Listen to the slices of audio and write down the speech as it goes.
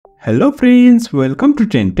Hello friends, welcome to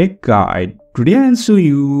TrendTechGuide. Today I'll show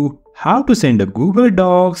you how to send a Google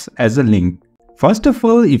Docs as a link. First of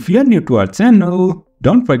all, if you are new to our channel,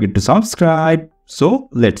 don't forget to subscribe. So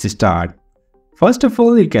let's start. First of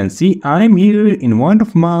all, you can see I'm here in one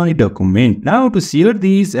of my documents. Now to share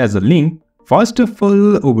this as a link, first of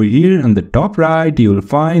all over here on the top right you will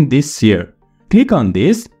find this share. Click on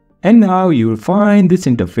this and now you will find this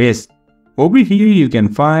interface. Over here you can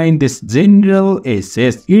find this general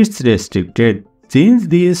access. It's restricted. Change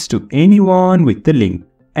this to anyone with the link.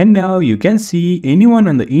 And now you can see anyone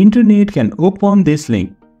on the internet can open this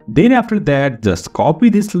link. Then after that just copy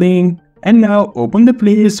this link and now open the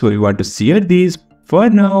place where you want to share this. For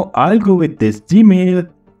now I'll go with this Gmail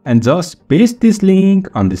and just paste this link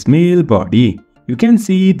on this mail body. You can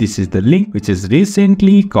see this is the link which is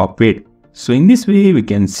recently copied. So in this way we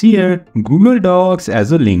can share Google Docs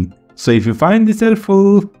as a link. So if you find this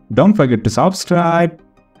helpful, don't forget to subscribe.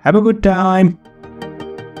 Have a good time.